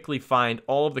can quickly find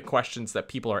all of the questions that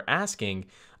people are asking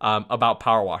about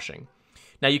power washing.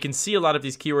 Now, you can see a lot of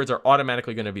these keywords are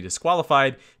automatically going to be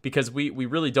disqualified because we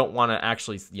really don't want to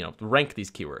actually, rank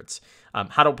these keywords.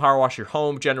 How to power wash your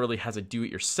home generally has a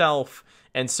do-it-yourself.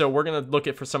 And so we're going to look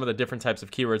at for some of the different types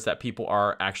of keywords that people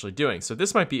are actually doing. So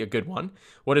this might be a good one.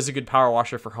 What is a good power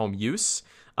washer for home use?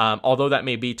 Although that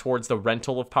may be towards the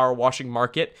rental of power washing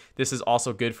market, this is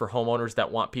also good for homeowners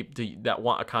that want that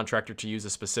want a contractor to use a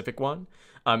specific one.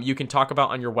 You can talk about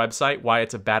on your website why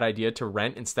it's a bad idea to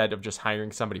rent instead of just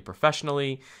hiring somebody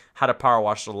professionally. How to power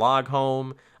wash the log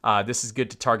home. This is good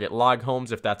to target log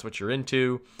homes if that's what you're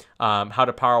into. How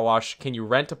to power wash. Can you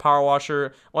rent a power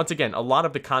washer? Once again, a lot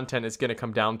of the content is going to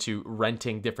come down to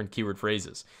renting different keyword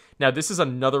phrases. Now, this is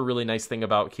another really nice thing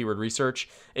about keyword research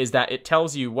is that it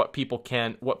tells you what people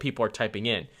are typing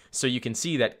in. So you can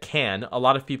see that can, a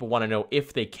lot of people want to know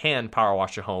if they can power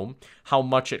wash a home, how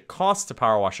much it costs to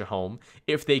power wash a home,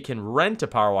 if they can rent a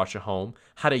power wash a home,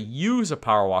 how to use a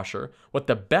power washer, what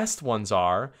the best ones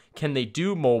are, can they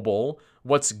do mobile,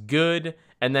 what's good,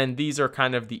 and then these are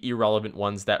kind of the irrelevant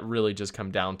ones that really just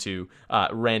come down to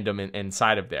random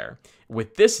inside of there.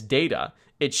 With this data,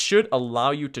 it should allow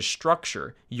you to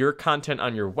structure your content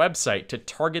on your website to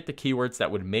target the keywords that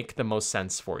would make the most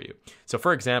sense for you. So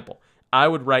for example, I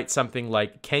would write something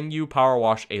like, can you power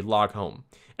wash a log home?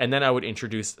 And then I would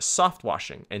introduce soft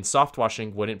washing, and soft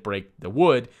washing wouldn't break the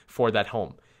wood for that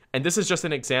home. And this is just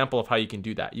an example of how you can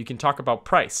do that. You can talk about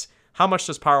price. How much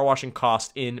does power washing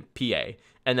cost in PA?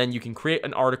 And then you can create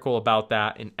an article about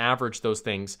that and average those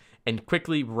things and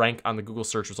quickly rank on the Google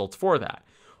search results for that.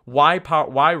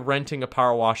 Why renting a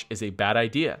power wash is a bad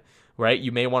idea, right?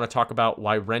 You may want to talk about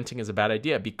why renting is a bad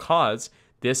idea because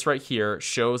this right here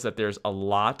shows that there's a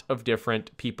lot of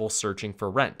different people searching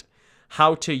for rent.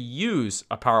 How to use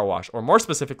a power wash, or more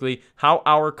specifically, how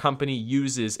our company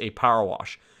uses a power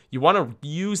wash. You want to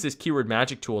use this Keyword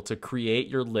Magic tool to create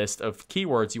your list of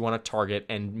keywords you want to target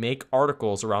and make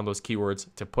articles around those keywords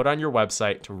to put on your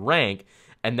website to rank,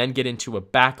 and then get into a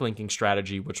backlinking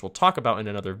strategy, which we'll talk about in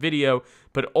another video.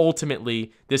 But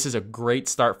ultimately, this is a great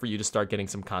start for you to start getting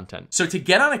some content. So to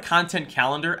get on a content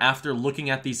calendar after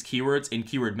looking at these keywords in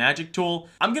Keyword Magic tool,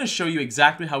 I'm going to show you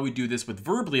exactly how we do this with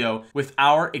Verblio with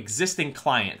our existing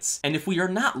clients. And if we are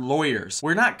not lawyers,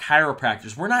 we're not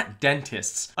chiropractors, we're not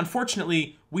dentists,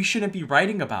 unfortunately, we shouldn't be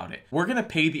writing about it. We're gonna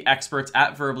pay the experts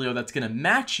at Verblio that's gonna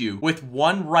match you with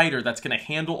one writer that's gonna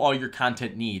handle all your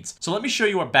content needs. So let me show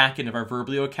you a back end of our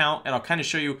Verblio account, and I'll kind of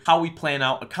show you how we plan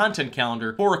out a content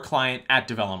calendar for a client at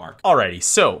Develomark. Alrighty,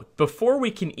 so before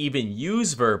we can even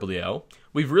use Verblio,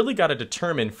 we've really got to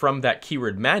determine from that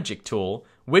Keyword Magic tool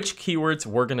which keywords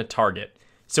we're gonna target.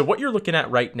 So what you're looking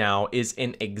at right now is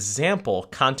an example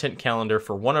content calendar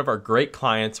for one of our great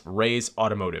clients, Ray's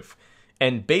Automotive.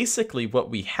 And basically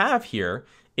what we have here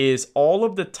is all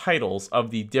of the titles of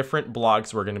the different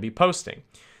blogs we're going to be posting.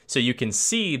 So you can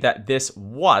see that this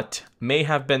what may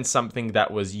have been something that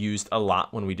was used a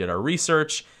lot when we did our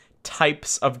research,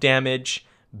 types of damage,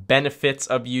 benefits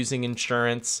of using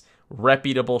insurance,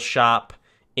 reputable shop,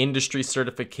 industry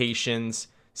certifications,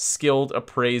 skilled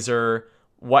appraiser,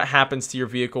 what happens to your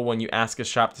vehicle when you ask a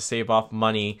shop to save off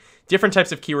money, different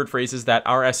types of keyword phrases that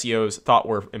our SEOs thought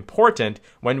were important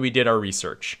when we did our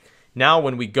research. Now,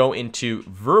 when we go into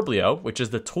Verblio, which is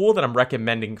the tool that I'm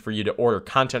recommending for you to order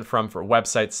content from for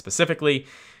websites specifically,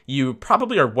 you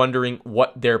probably are wondering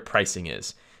what their pricing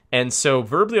is. And so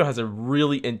Verblio has a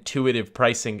really intuitive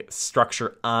pricing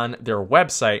structure on their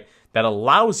website that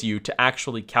allows you to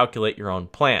actually calculate your own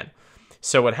plan.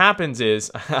 So what happens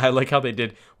is, I like how they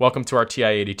did, welcome to our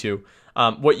TI-82.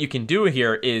 what you can do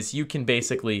here is you can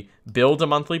basically build a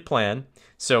monthly plan.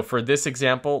 So for this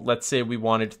example, let's say we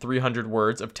wanted 300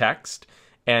 words of text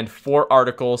and 4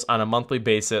 articles on a monthly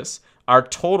basis. Our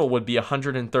total would be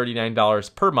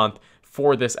 $139 per month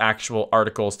for this actual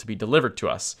articles to be delivered to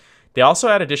us. They also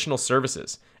add additional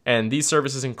services, and these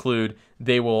services include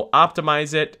they will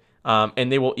optimize it,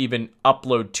 and they will even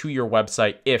upload to your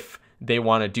website if they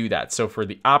want to do that. So for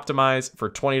the optimize, for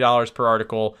 $20 per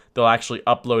article, they'll actually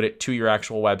upload it to your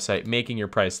actual website, making your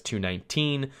price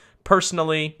 $219.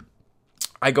 Personally,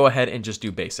 I go ahead and just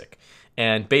do basic.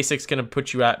 And basic's going to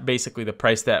put you at basically the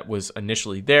price that was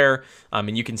initially there.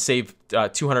 And you can save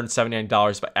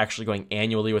 $279 by actually going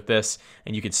annually with this.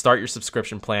 And you can start your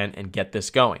subscription plan and get this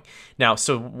going. Now,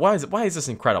 so why is this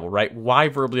incredible, right? Why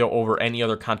Verblio over any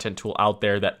other content tool out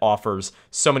there that offers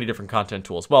so many different content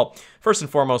tools? Well, first and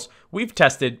foremost, we've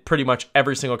tested pretty much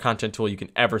every single content tool you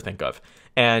can ever think of.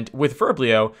 And with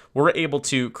Verblio, we're able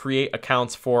to create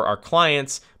accounts for our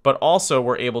clients, but also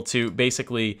we're able to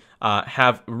basically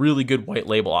have really good white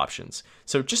label options.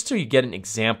 So just so you get an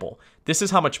example, this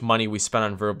is how much money we spend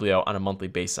on Verblio on a monthly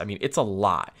basis. I mean, it's a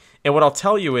lot. And what I'll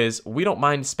tell you is we don't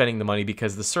mind spending the money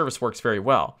because the service works very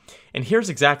well. And here's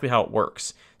exactly how it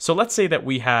works. So let's say that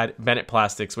we had Bennett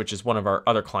Plastics, which is one of our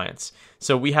other clients.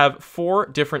 So we have 4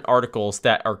 different articles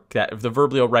that the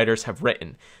Verblio writers have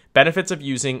written. Benefits of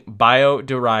using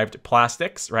bio-derived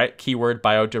plastics, right? Keyword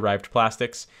bio-derived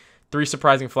plastics. 3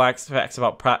 surprising facts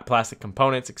about plastic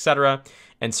components, etc.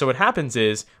 And so what happens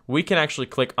is we can actually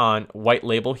click on white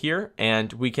label here,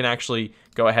 and we can actually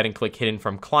go ahead and click hidden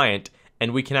from client,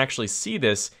 and we can actually see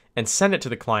this and send it to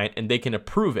the client, and they can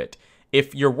approve it.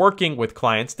 If you're working with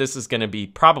clients, this is going to be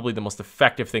probably the most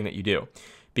effective thing that you do.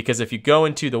 Because if you go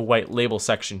into the white label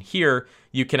section here,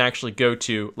 you can actually go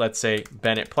to, let's say,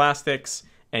 Bennett Plastics,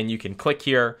 and you can click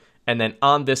here, and then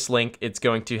on this link, it's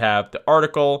going to have the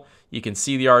article. You can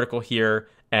see the article here,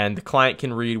 and the client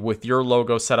can read with your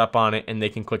logo set up on it, and they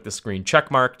can click the screen check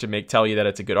mark to tell you that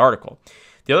it's a good article.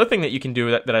 The other thing that you can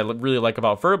do that I really like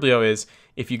about Verblio is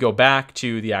if you go back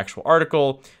to the actual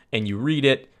article and you read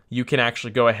it, you can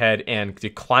actually go ahead and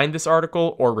decline this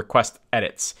article or request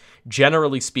edits.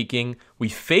 Generally speaking, we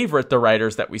favorite the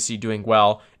writers that we see doing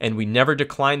well, and we never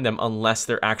decline them unless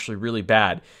they're actually really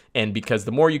bad. And because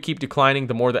the more you keep declining,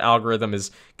 the more the algorithm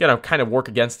is going to kind of work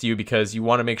against you, because you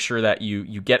want to make sure that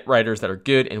you get writers that are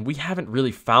good. And we haven't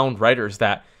really found writers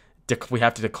that we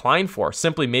have to decline for.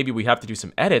 Simply, maybe we have to do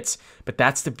some edits, but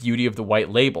that's the beauty of the white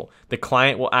label. The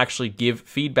client will actually give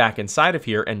feedback inside of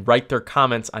here and write their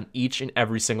comments on each and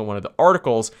every single one of the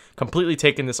articles, completely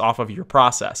taking this off of your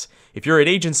process. If you're an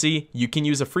agency, you can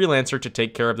use a freelancer to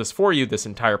take care of this for you, this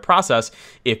entire process.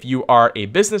 If you are a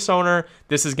business owner,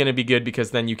 this is going to be good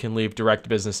because then you can leave direct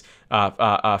business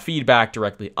feedback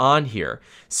directly on here.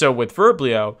 So with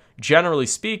Verblio, generally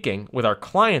speaking, with our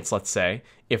clients, let's say,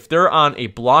 if they're on a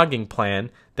blogging plan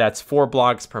that's 4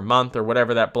 blogs per month or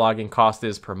whatever that blogging cost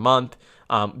is per month,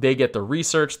 they get the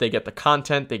research, they get the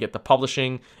content, they get the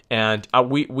publishing, and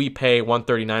we pay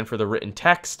 $139 for the written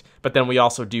text, but then we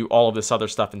also do all of this other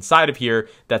stuff inside of here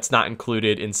that's not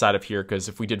included inside of here, because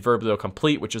if we did Verblio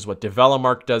Complete, which is what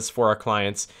Develomark does for our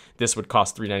clients, this would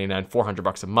cost $399,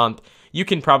 $400 a month. You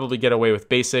can probably get away with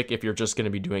basic if you're just going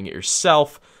to be doing it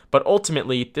yourself, but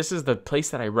ultimately, this is the place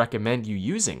that I recommend you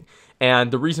using.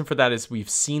 And the reason for that is we've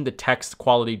seen the text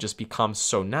quality just become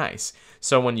so nice.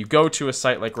 So when you go to a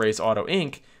site like Raise Auto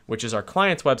Inc., which is our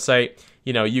client's website,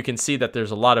 you can see that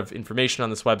there's a lot of information on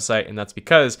this website, and that's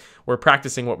because we're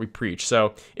practicing what we preach.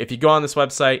 So if you go on this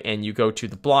website and you go to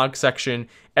the blog section,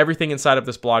 everything inside of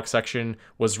this blog section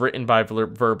was written by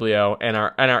Verblio and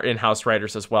our in-house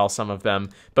writers as well, some of them,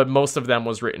 but most of them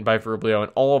was written by Verblio,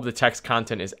 and all of the text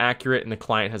content is accurate, and the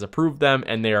client has approved them,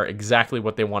 and they are exactly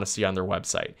what they want to see on their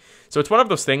website. So it's one of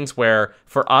those things where,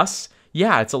 for us,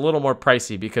 yeah, it's a little more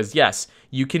pricey because, yes,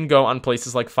 you can go on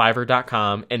places like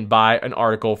Fiverr.com and buy an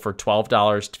article for $12,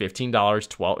 $15,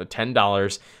 $12,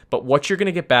 $10, but what you're going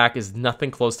to get back is nothing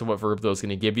close to what Verblio is going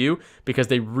to give you, because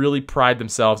they really pride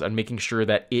themselves on making sure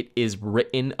that it is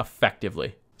written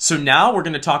effectively. So now we're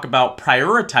going to talk about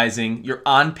prioritizing your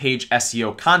on-page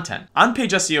SEO content.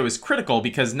 On-page SEO is critical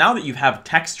because now that you have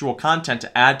textual content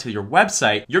to add to your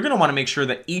website, you're going to want to make sure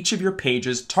that each of your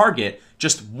pages target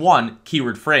just one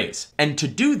keyword phrase. And to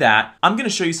do that, I'm going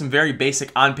to show you some very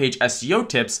basic on-page SEO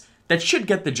tips that should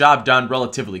get the job done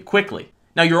relatively quickly.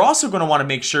 Now, you're also going to want to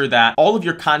make sure that all of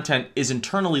your content is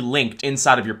internally linked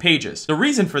inside of your pages. The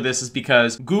reason for this is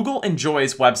because Google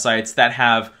enjoys websites that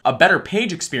have a better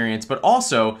page experience, but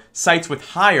also sites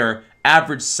with higher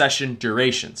average session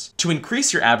durations. To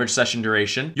increase your average session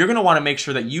duration, you're going to want to make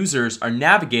sure that users are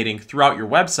navigating throughout your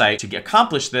website. To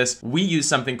accomplish this, we use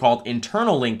something called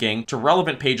internal linking to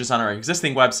relevant pages on our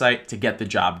existing website to get the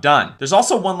job done. There's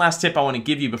also one last tip I want to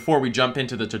give you before we jump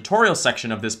into the tutorial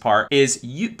section of this part is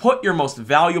you put your most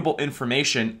valuable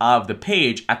information of the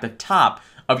page at the top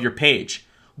of your page.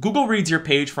 Google reads your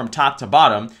page from top to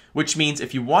bottom, which means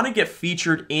if you want to get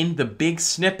featured in the big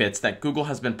snippets that Google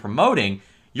has been promoting,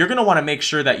 you're going to want to make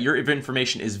sure that your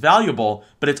information is valuable,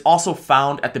 but it's also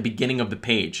found at the beginning of the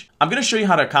page. I'm going to show you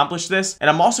how to accomplish this, and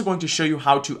I'm also going to show you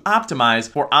how to optimize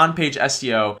for on-page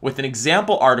SEO with an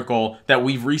example article that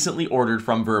we've recently ordered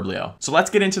from Verblio. So let's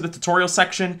get into the tutorial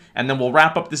section, and then we'll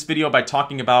wrap up this video by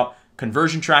talking about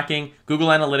conversion tracking, Google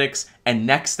Analytics, and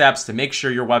next steps to make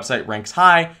sure your website ranks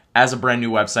high as a brand new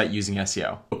website using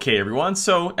SEO. Okay, everyone,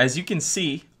 so as you can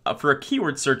see, for a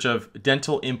keyword search of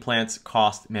dental implants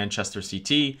cost Manchester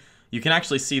CT, you can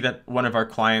actually see that one of our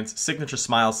clients, Signature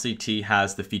Smile CT,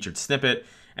 has the featured snippet.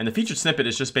 And the featured snippet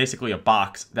is just basically a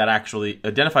box that actually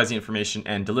identifies the information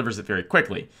and delivers it very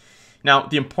quickly. Now,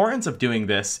 the importance of doing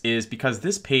this is because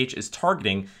this page is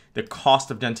targeting the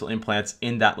cost of dental implants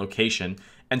in that location.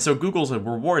 And so Google's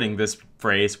rewarding this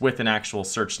phrase with an actual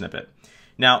search snippet.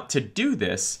 Now, to do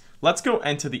this, let's go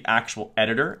into the actual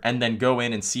editor and then go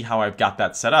in and see how I've got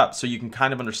that set up so you can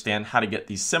kind of understand how to get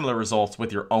these similar results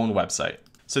with your own website.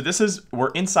 So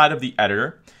we're inside of the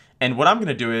editor, and what I'm going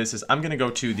to do is I'm going to go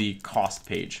to the cost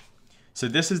page. So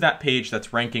this is that page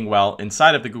that's ranking well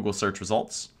inside of the Google search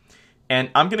results. And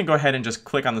I'm going to go ahead and just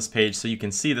click on this page so you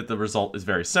can see that the result is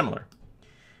very similar.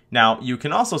 Now, you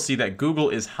can also see that Google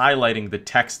is highlighting the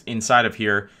text inside of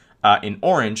here in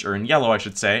orange, or in yellow, I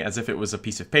should say, as if it was a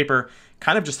piece of paper,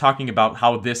 kind of just talking about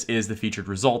how this is the featured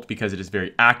result because it is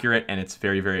very accurate and it's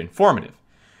very, very informative.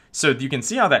 So you can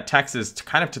see how that text is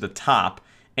kind of to the top,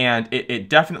 and it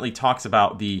definitely talks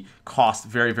about the cost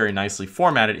very, very nicely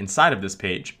formatted inside of this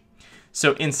page.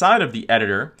 So inside of the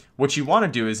editor, what you want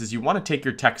to do is you want to take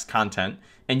your text content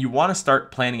and you want to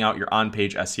start planning out your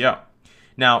on-page SEO.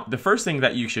 Now, the first thing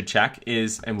that you should check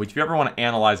is, and if you ever want to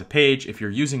analyze a page, if you're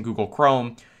using Google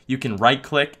Chrome, you can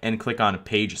right-click and click on a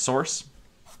page source.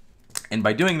 And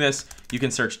by doing this, you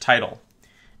can search title.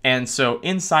 And so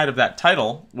inside of that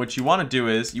title, what you want to do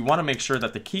is you want to make sure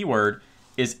that the keyword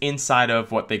is inside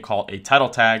of what they call a title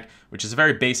tag, which is a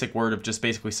very basic word of just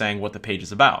basically saying what the page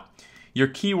is about. Your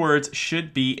keywords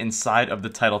should be inside of the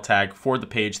title tag for the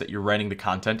page that you're writing the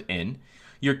content in.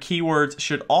 Your keywords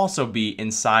should also be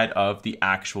inside of the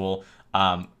actual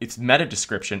its meta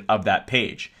description of that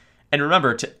page. And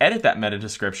remember, to edit that meta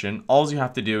description, all you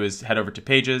have to do is head over to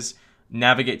Pages,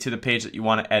 navigate to the page that you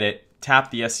want to edit,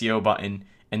 tap the SEO button,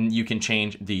 and you can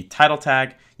change the title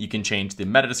tag, you can change the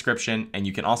meta description, and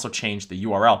you can also change the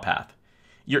URL path.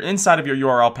 Your inside of your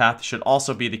URL path should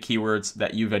also be the keywords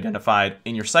that you've identified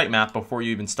in your sitemap before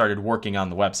you even started working on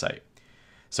the website.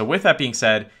 So with that being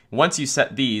said, once you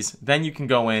set these, then you can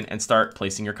go in and start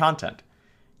placing your content.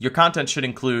 Your content should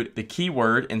include the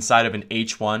keyword inside of an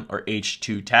H1 or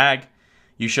H2 tag.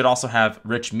 You should also have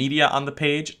rich media on the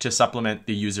page to supplement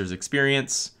the user's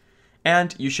experience.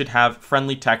 And you should have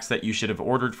friendly text that you should have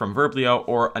ordered from Verblio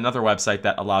or another website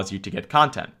that allows you to get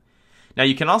content. Now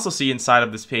you can also see inside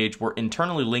of this page, we're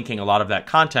internally linking a lot of that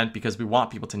content because we want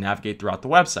people to navigate throughout the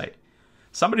website.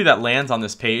 Somebody that lands on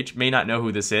this page may not know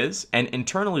who this is, and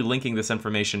internally linking this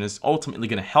information is ultimately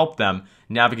going to help them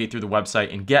navigate through the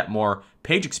website and get more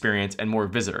page experience and more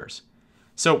visitors.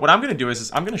 So what I'm going to do is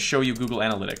I'm going to show you Google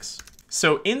Analytics.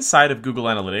 So inside of Google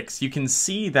Analytics, you can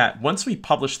see that once we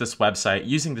publish this website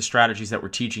using the strategies that we're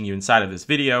teaching you inside of this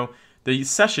video, the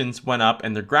sessions went up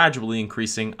and they're gradually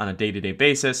increasing on a day-to-day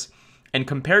basis. And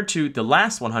compared to the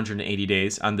last 180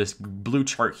 days on this blue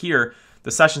chart here,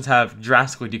 the sessions have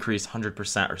drastically decreased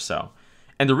 100% or so.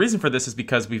 And the reason for this is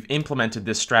because we've implemented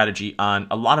this strategy on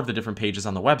a lot of the different pages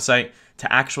on the website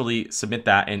to actually submit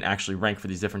that and actually rank for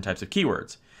these different types of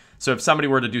keywords. So if somebody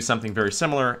were to do something very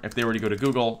similar, if they were to go to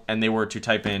Google and they were to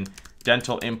type in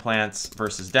dental implants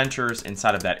versus dentures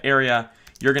inside of that area,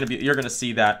 you're going to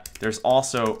see that there's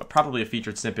also probably a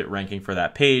featured snippet ranking for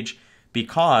that page,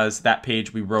 because that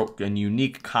page we wrote a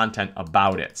unique content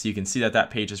about it. So you can see that that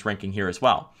page is ranking here as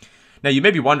well. Now you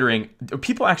may be wondering, do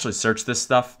people actually search this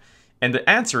stuff? And the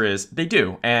answer is they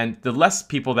do. And the less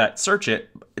people that search it,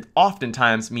 it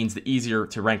oftentimes means the easier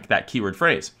to rank that keyword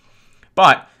phrase.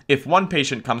 But if one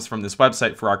patient comes from this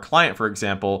website for our client, for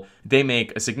example, they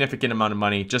make a significant amount of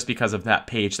money just because of that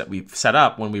page that we've set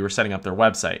up when we were setting up their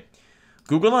website.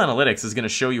 Google Analytics is going to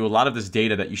show you a lot of this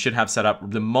data that you should have set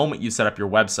up the moment you set up your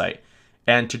website.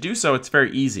 And to do so, it's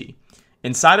very easy.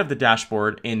 Inside of the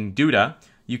dashboard in Duda,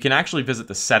 you can actually visit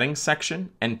the settings section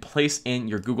and place in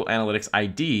your Google Analytics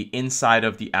ID inside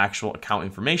of the actual account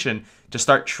information to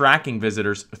start tracking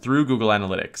visitors through Google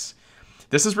Analytics.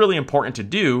 This is really important to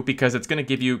do because it's going to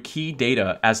give you key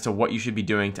data as to what you should be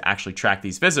doing to actually track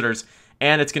these visitors,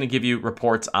 and it's going to give you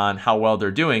reports on how well they're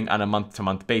doing on a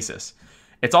month-to-month basis.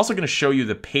 It's also going to show you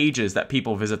the pages that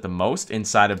people visit the most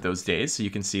inside of those days. So you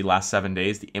can see last 7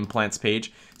 days, the implants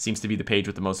page seems to be the page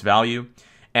with the most value.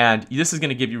 And this is going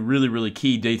to give you really, really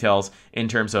key details in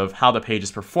terms of how the page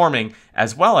is performing,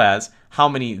 as well as how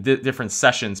many different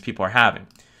sessions people are having.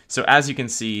 So as you can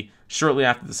see, shortly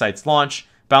after the site's launch,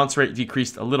 bounce rate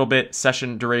decreased a little bit.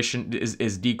 Session duration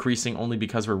is decreasing only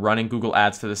because we're running Google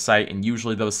Ads to the site, and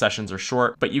usually those sessions are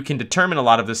short. But you can determine a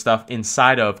lot of this stuff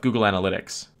inside of Google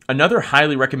Analytics. Another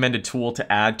highly recommended tool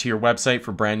to add to your website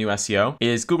for brand new SEO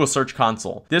is Google Search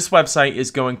Console. This website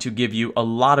is going to give you a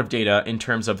lot of data in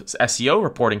terms of SEO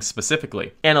reporting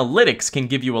specifically. Analytics can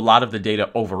give you a lot of the data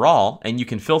overall, and you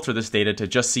can filter this data to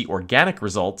just see organic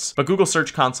results, but Google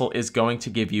Search Console is going to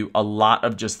give you a lot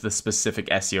of just the specific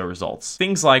SEO results.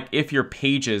 Things like if your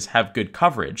pages have good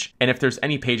coverage, and if there's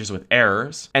any pages with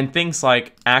errors, and things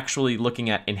like actually looking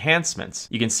at enhancements.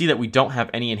 You can see that we don't have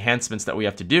any enhancements that we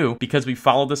have to do because we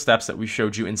follow the steps that we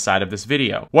showed you inside of this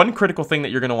video. One critical thing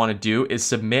that you're going to want to do is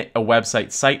submit a website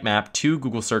sitemap to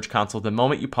Google Search Console the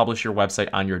moment you publish your website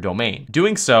on your domain.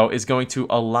 Doing so is going to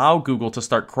allow Google to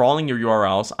start crawling your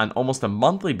URLs on almost a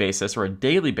monthly basis or a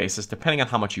daily basis, depending on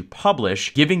how much you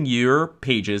publish, giving your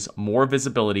pages more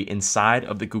visibility inside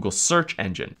of the Google search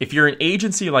engine. If you're an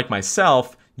agency like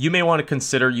myself, you may want to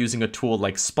consider using a tool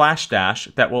like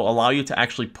Splashdot that will allow you to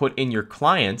actually put in your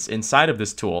clients inside of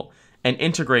this tool and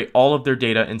integrate all of their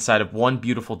data inside of one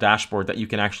beautiful dashboard that you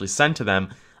can actually send to them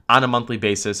on a monthly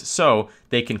basis so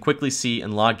they can quickly see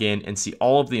and log in and see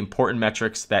all of the important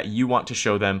metrics that you want to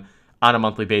show them on a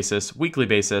monthly basis, weekly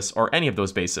basis, or any of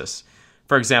those basis.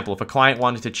 For example, if a client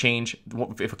wanted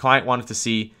to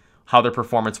see how their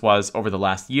performance was over the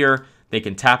last year, they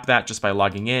can tap that just by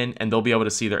logging in, and they'll be able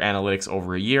to see their analytics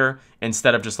over a year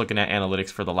instead of just looking at analytics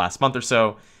for the last month or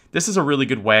so. This is a really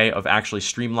good way of actually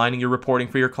streamlining your reporting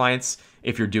for your clients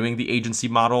if you're doing the agency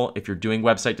model, if you're doing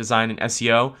website design and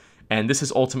SEO, and this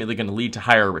is ultimately going to lead to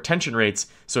higher retention rates.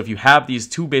 So if you have these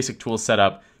two basic tools set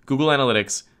up, Google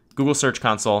Analytics, Google Search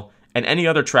Console, and any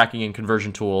other tracking and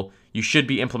conversion tool, you should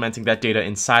be implementing that data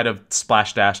inside of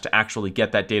Splashdot to actually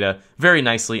get that data very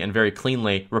nicely and very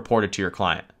cleanly reported to your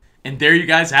client. And there you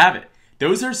guys have it.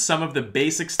 Those are some of the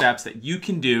basic steps that you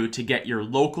can do to get your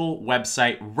local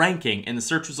website ranking in the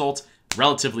search results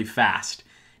relatively fast.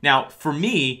 Now, for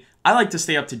me, I like to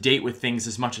stay up to date with things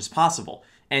as much as possible.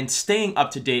 And staying up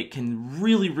to date can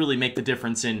really, really make the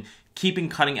difference in keeping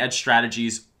cutting edge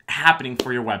strategies happening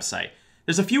for your website.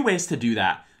 There's a few ways to do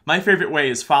that. My favorite way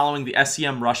is following the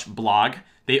SEMrush blog.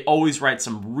 They always write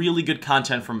some really good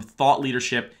content from thought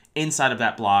leadership inside of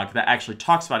that blog that actually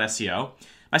talks about SEO.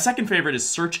 My second favorite is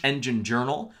Search Engine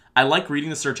Journal. I like reading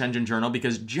the Search Engine Journal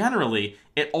because generally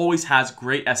it always has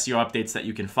great SEO updates that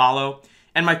you can follow.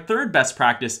 And my third best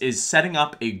practice is setting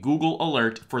up a Google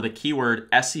alert for the keyword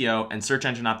SEO and search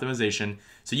engine optimization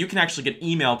so you can actually get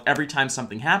emailed every time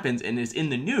something happens and is in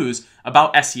the news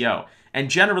about SEO. And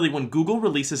generally, when Google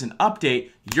releases an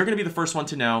update, you're going to be the first one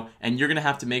to know, and you're going to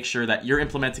have to make sure that you're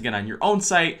implementing it on your own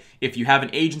site. If you have an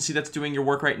agency that's doing your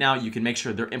work right now, you can make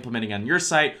sure they're implementing it on your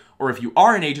site. Or if you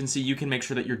are an agency, you can make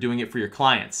sure that you're doing it for your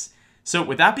clients. So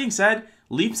with that being said,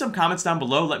 leave some comments down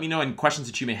below. Let me know any questions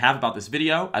that you may have about this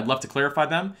video. I'd love to clarify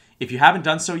them. If you haven't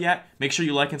done so yet, make sure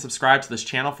you like and subscribe to this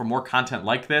channel for more content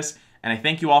like this. And I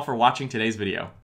thank you all for watching today's video.